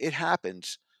 It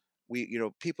happens.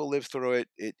 People live through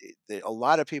it. A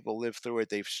lot of people live through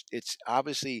it. It's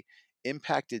obviously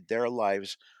impacted their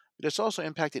lives, but it's also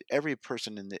impacted every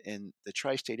person in the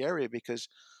tri-state area, because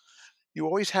you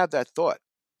always have that thought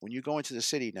when you go into the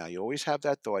city now. You always have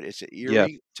that thought. It's Yeah.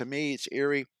 eerie to me. It's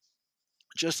eerie,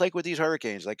 just like with these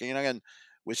hurricanes. Like, again,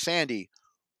 with Sandy,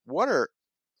 water,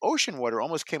 ocean water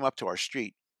almost came up to our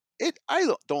street.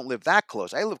 Don't live that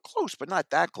close. I live close, but not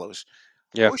that close.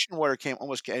 Yeah. Ocean water came,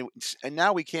 and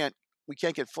now we can't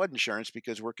get flood insurance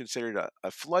because we're considered a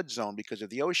flood zone because of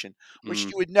the ocean, which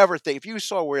Mm. you would never think. If you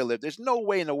saw where I live, there's no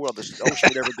way in the world the ocean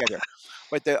would ever get here.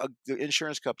 But the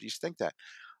insurance companies think that.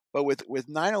 But with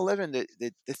 9/11,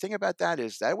 the thing about that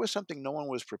is that was something no one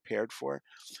was prepared for.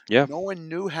 Yeah. No one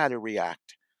knew how to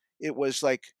react. It was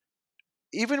like,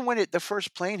 even when the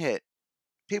first plane hit,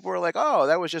 people were like, "Oh,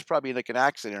 that was just probably like an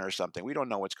accident or something. We don't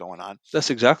know what's going on." That's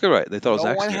exactly right. They thought it was No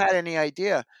an one accident. had any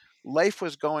idea. Life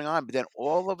was going on, but then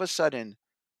all of a sudden,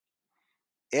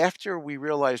 after we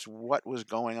realized what was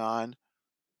going on,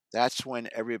 that's when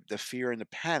the fear and the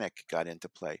panic got into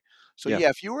play. So Yeah. yeah,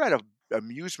 if you were at a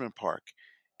amusement park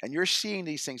and you're seeing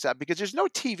these things out, because there's no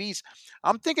TVs.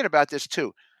 I'm thinking about this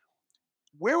too.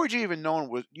 Where would you even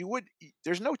know?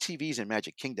 There's no TVs in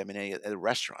Magic Kingdom in any of the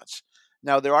restaurants.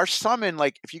 Now there are some in,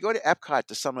 like, if you go to Epcot,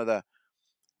 to some of the,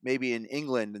 maybe in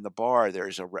England in the bar,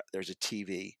 there's a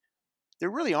TV. There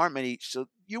really aren't many, so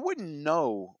you wouldn't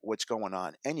know what's going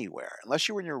on anywhere unless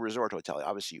you were in your resort hotel.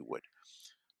 Obviously, you would,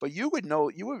 but you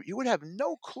would have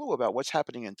no clue about what's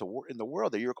happening in the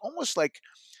world. That you're almost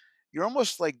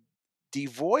like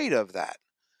devoid of that.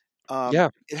 Yeah.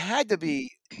 It had to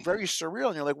be very surreal,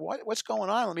 and you're like, what's going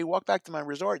on? Let me walk back to my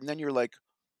resort, and then you're like,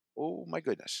 oh my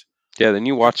goodness, Yeah. Then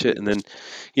you can't watch it, believe and this.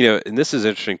 then, and this is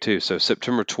interesting too. So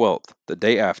September 12th, the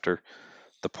day after,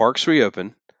 the parks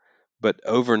reopen, but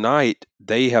overnight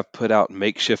they have put out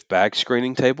makeshift bag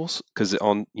screening tables because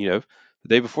the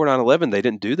day before 9/11 they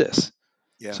didn't do this.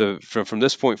 Yeah, So from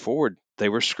this point forward, they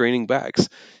were screening bags.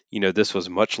 This was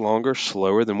much longer,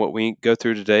 slower than what we go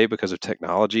through today because of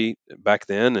technology back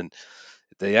then, and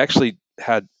they actually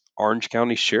had Orange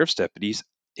County sheriff's deputies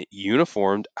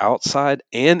uniformed outside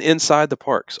and inside the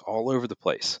parks all over the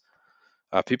place.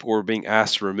 People were being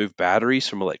asked to remove batteries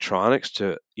from electronics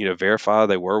to, verify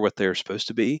they were what they were supposed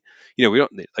to be. We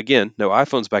don't, again, no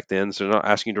iPhones back then, so they're not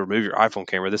asking you to remove your iPhone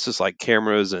camera. This is like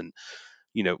cameras and,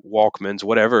 Walkmans,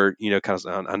 whatever, kind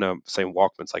of. I know I'm saying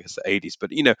Walkmans like it's the '80s, but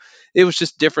it was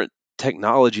just different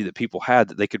technology that people had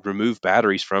that they could remove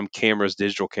batteries from cameras,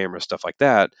 digital cameras, stuff like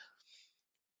that.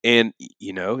 And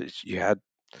you had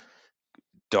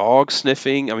dog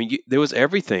sniffing. I mean, there was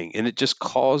everything, and it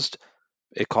caused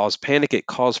panic. It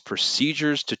caused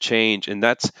procedures to change, and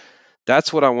that's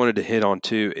what I wanted to hit on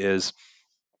too. Is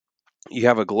you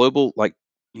have a global, like,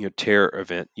 terror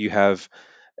event, you have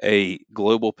a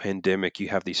global pandemic, you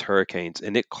have these hurricanes,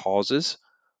 and it causes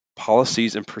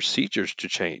policies and procedures to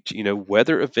change.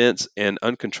 Weather events and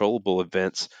uncontrollable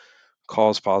events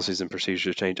cause policies and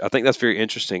procedures to change. I think that's very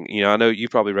interesting. I know you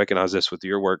probably recognize this with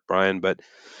your work, Brian, but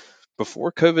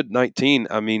before COVID-19,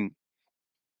 I mean,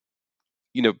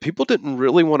 people didn't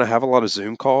really want to have a lot of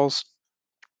Zoom calls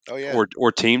oh yeah,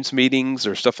 or Teams meetings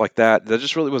or stuff like that. That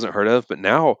just really wasn't heard of. But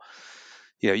now,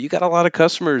 you got a lot of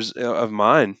customers of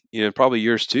mine, probably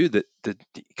yours too, that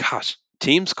gosh,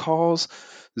 Teams calls,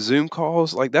 Zoom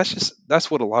calls, like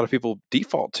that's what a lot of people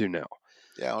default to now.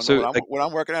 yeah. I know So when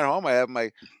I'm working at home, I have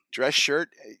my dress shirt.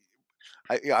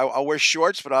 I'll wear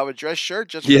shorts, but I'll have a dress shirt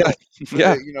just for Yeah,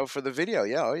 the yeah, for the video.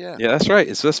 Yeah, oh yeah. yeah. That's right.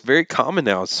 It's just very common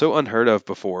now. It's so unheard of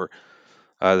before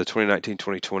the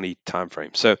 2019-2020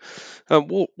 timeframe. So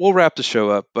we'll wrap the show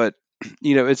up, but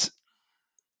it's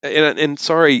and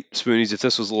sorry, Spoonies, if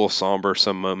this was a little somber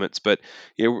some moments, but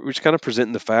we're just kind of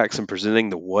presenting the facts and presenting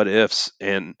the what ifs,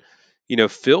 and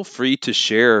feel free to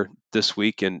share this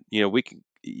week, and we can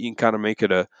you can kind of make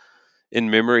it a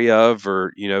in memory of,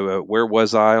 or where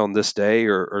was I on this day,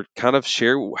 or kind of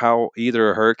share how either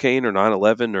a hurricane or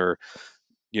 9/11 or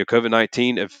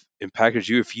COVID-19 have impacted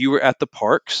you. If you were at the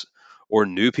parks or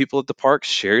knew people at the parks,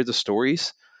 share the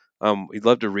stories. We'd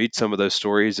love to read some of those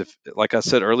stories. If, like I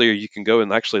said earlier, you can go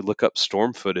and actually look up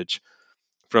storm footage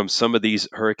from some of these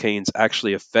hurricanes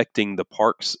actually affecting the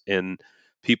parks and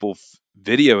people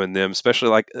videoing them. Especially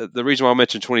like the reason why I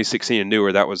mentioned 2016 and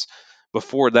newer, that was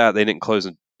before that they didn't close.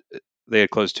 They had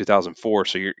closed 2004,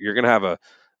 so you're going to have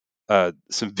a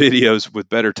some videos with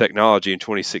better technology in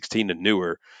 2016 and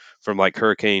newer from like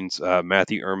hurricanes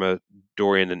Matthew, Irma,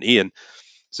 Dorian, and Ian.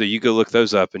 So you go look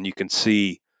those up and you can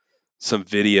see some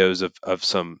videos of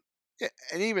some. Yeah,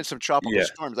 and even some tropical Yeah.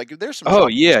 storms. Like there's some Oh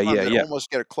tropical yeah, storms yeah, that yeah, almost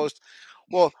get a close.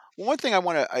 Well, one thing I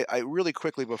want to, I really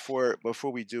quickly before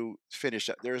we do finish,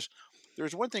 there's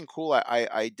one thing cool.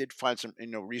 I did find some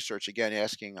research again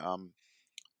asking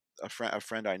a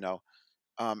friend I know.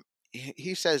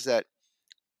 He says that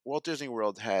Walt Disney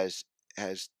World has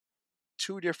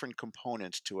two different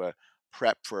components to a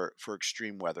prep for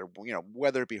extreme weather.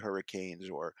 Whether it be hurricanes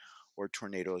or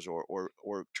tornadoes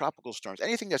or tropical storms,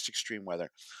 anything that's extreme weather.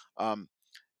 Um,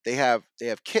 they have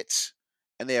kits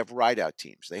and they have ride out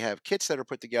teams. They have kits that are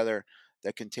put together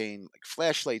that contain like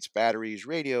flashlights, batteries,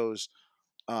 radios.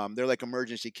 They're like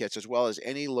emergency kits as well as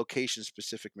any location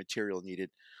specific material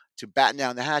needed to batten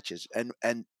down the hatches.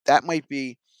 And that might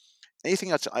be anything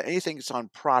that's on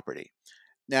property.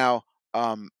 Now,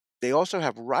 um, they also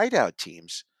have ride out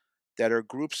teams that are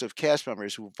groups of cast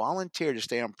members who volunteer to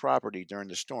stay on property during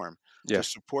the storm yeah, to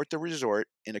support the resort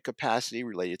in a capacity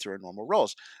related to their normal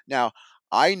roles. Now,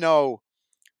 I know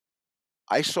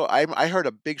I heard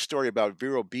a big story about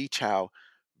Vero Beach, how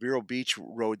Vero Beach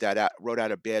rode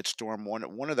out a bad storm.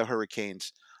 One of the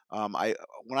hurricanes. I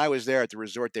When I was there at the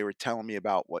resort, they were telling me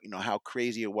about how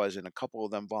crazy it was, and a couple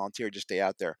of them volunteered to stay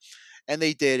out there, and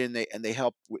they did, and they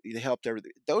helped. They helped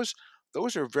everything.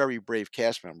 Those are very brave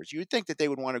cast members. You'd think that they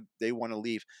want to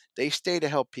leave. They stay to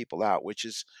help people out, which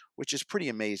is pretty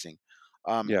amazing.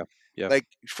 Um, yeah, yeah, like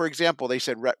for example, they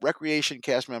said recreation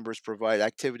cast members provide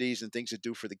activities and things to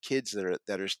do for the kids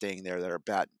that are staying there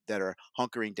that are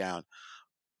hunkering down.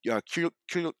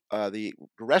 The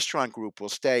restaurant group will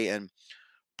stay and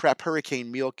prep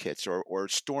hurricane meal kits or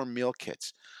storm meal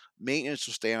kits. Maintenance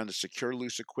will stay on to secure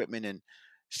loose equipment and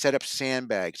set up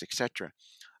sandbags, etc.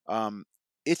 Um,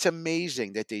 it's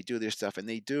amazing that they do this stuff, and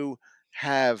they do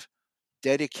have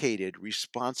dedicated,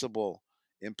 responsible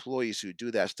employees who do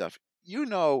that stuff.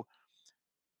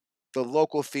 The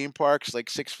local theme parks like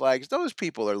Six Flags, those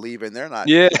people are leaving.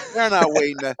 yeah, They're not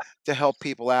waiting to help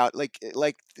people out.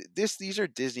 These are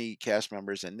Disney cast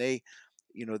members, and they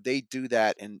do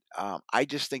that, and I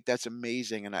just think that's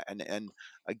amazing. And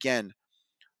again,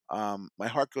 my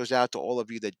heart goes out to all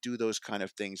of you that do those kind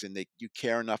of things, and that you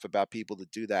care enough about people to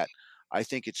do that. I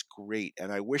think it's great,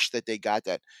 and I wish that they got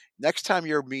that. Next time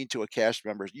you're mean to a cast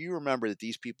member, you remember that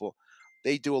these people,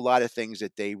 they do a lot of things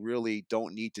that they really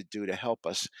don't need to do to help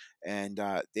us, and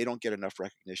they don't get enough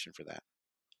recognition for that.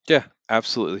 yeah.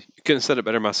 Absolutely. Couldn't have said it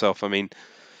better myself. I mean,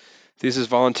 this is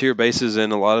volunteer bases,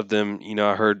 and a lot of them.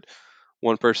 I heard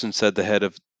one person said the head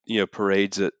of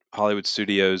parades at Hollywood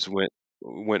Studios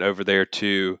went over there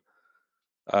to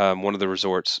one of the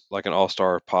resorts, like an All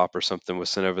Star Pop or something, was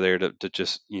sent over there to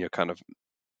just kind of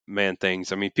man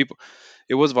things. I mean, people,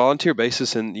 it was volunteer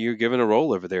basis, and you're given a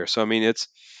role over there. So I mean, it's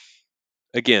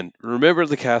again, remember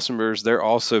the cast members. They're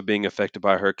also being affected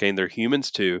by a hurricane. They're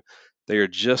humans too. They are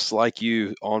just like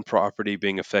you on property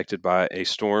being affected by a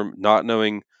storm, not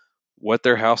knowing what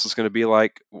their house is going to be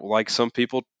like. Like some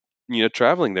people,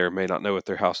 traveling there may not know what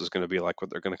their house is going to be like, what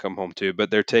they're going to come home to,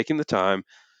 but they're taking the time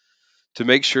to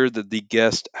make sure that the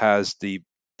guest has the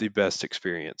best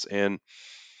experience. And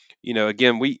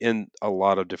again, we end a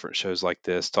lot of different shows like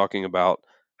this talking about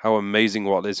how amazing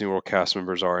Walt Disney World cast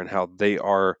members are and how they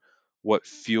are what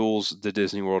fuels the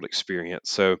Disney World experience.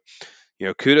 So,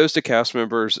 kudos to cast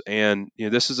members, and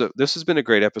this has been a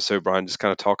great episode, Brian. Just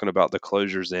kind of talking about the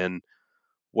closures and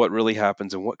what really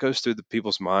happens and what goes through the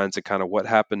people's minds and kind of what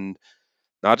happened,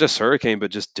 not just hurricane,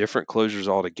 but just different closures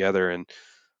altogether. And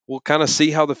we'll kind of see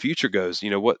how the future goes.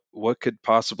 What could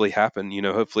possibly happen.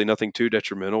 Hopefully nothing too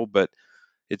detrimental, but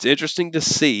it's interesting to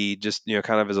see, just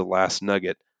kind of as a last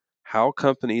nugget, how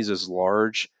companies as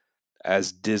large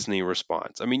as Disney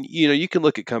responds. I mean, you can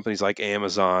look at companies like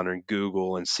Amazon or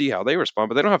Google and see how they respond,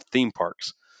 but they don't have theme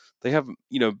parks. They have,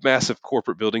 massive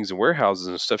corporate buildings and warehouses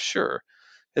and stuff, sure.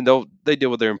 And they deal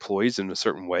with their employees in a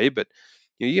certain way, but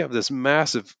you have this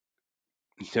massive,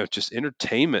 just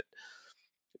entertainment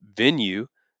venue,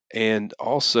 and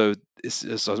also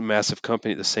it's a massive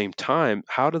company at the same time.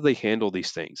 How do they handle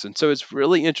these things? And so it's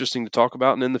really interesting to talk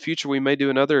about. And in the future, we may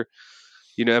do another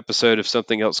episode if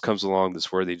something else comes along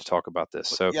that's worthy to talk about this.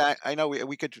 So Yeah, I know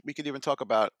we could even talk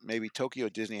about maybe Tokyo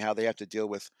Disney, how they have to deal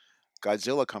with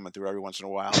Godzilla coming through every once in a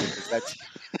while, because that's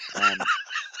um,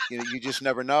 you just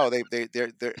never know.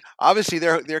 They're obviously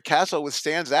their castle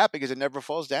withstands that because it never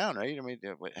falls down, right? I mean,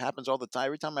 it happens all the time.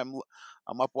 Every time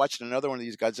I'm up watching another one of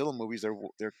these Godzilla movies,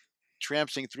 they're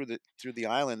tramping through the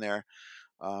island there.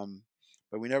 Um,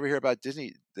 but we never hear about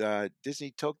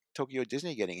Tokyo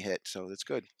Disney getting hit, so that's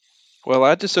good. well,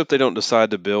 I just hope they don't decide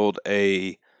to build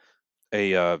a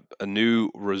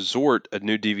new resort, a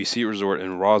new DVC resort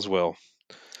in Roswell.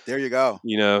 There you go.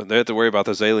 They have to worry about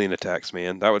those alien attacks,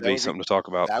 man. That would That be would be something to talk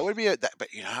about. that would be but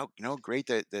great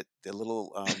that the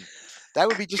little that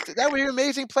would be that would be an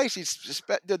amazing place.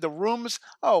 The rooms.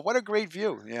 Oh, what a great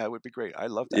view! Yeah, it would be great. I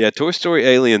love that. Yeah, Toy Story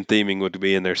alien theming would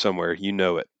be in there somewhere. You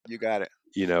know it. You got it.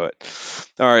 You know it.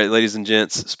 All right, ladies and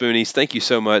gents, Spoonies, thank you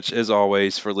so much, as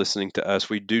always, for listening to us.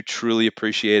 We do truly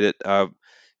appreciate it.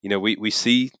 We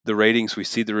see the ratings, we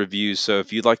see the reviews. So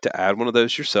if you'd like to add one of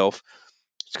those yourself,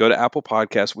 just go to Apple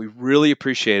Podcasts. We really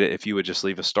appreciate it if you would just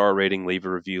leave a star rating, leave a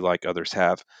review like others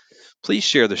have. Please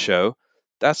share the show.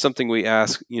 That's something we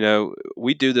ask.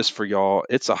 We do this for y'all.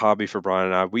 It's a hobby for Brian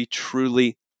and I. We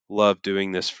truly love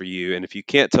doing this for you. And if you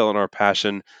can't tell in our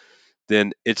passion,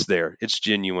 then it's there. It's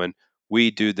genuine. We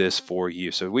do this for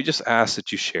you. So we just ask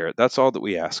that you share it. That's all that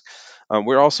we ask.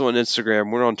 We're also on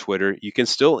Instagram. We're on Twitter. You can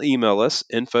still email us,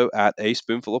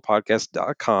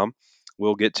 info@aspoonfulofpodcast.com.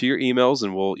 We'll get to your emails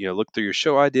and we'll look through your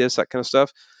show ideas, that kind of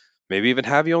stuff. Maybe even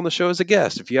have you on the show as a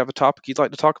guest. If you have a topic you'd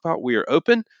like to talk about, we are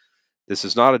open. This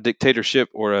is not a dictatorship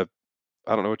or I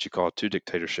don't know what you call it, two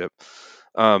dictatorship.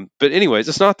 But anyways,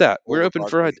 it's not that. We're open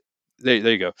for Oligarchy. there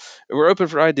you go. We're open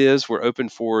for ideas. We're open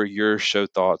for your show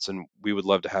thoughts, and we would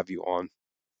love to have you on.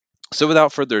 So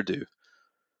without further ado,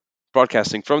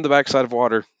 broadcasting from the backside of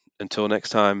water. Until next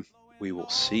time, we will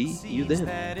see you then.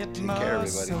 Take care,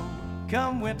 everybody.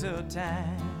 Come winter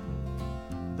time,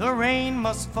 the rain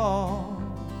must fall,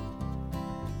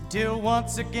 till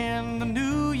once again the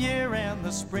new year and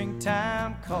the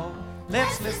springtime call.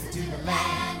 Let's listen to the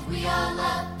land we all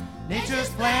love. Nature's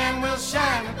plan will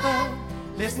shine above.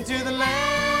 Listen to the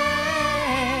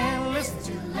land, listen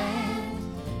to the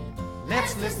land.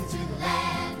 Let's listen to the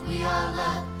land we all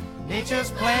love.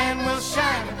 Nature's plan will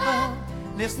shine above.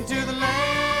 Listen to the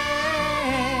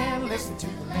land, listen to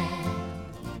the land.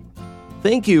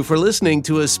 Thank you for listening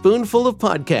to A Spoonful of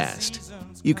Podcast.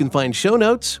 You can find show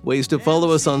notes, ways to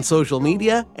follow us on social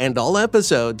media, and all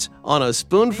episodes on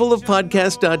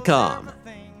aspoonfulofpodcast.com.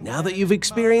 Now that you've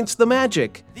experienced the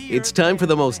magic, it's time for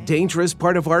the most dangerous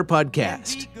part of our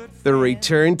podcast, the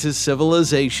return to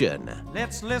civilization.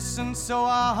 Let's listen so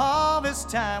our harvest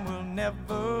time will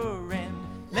never end.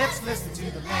 Let's listen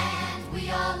to the land we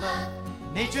all love.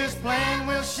 Nature's plan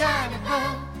will shine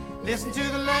above. Listen to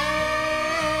the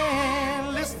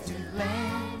land, listen to the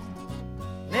land.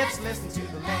 Let's listen to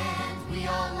the land we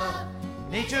all love.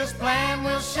 Nature's plan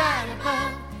will shine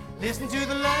above. Listen to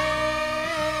the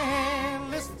land,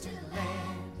 listen to the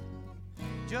land.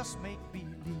 Just make believe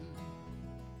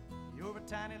you're a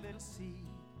tiny little seed.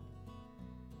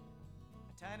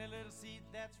 A tiny little seed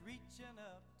that's reaching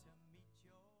up.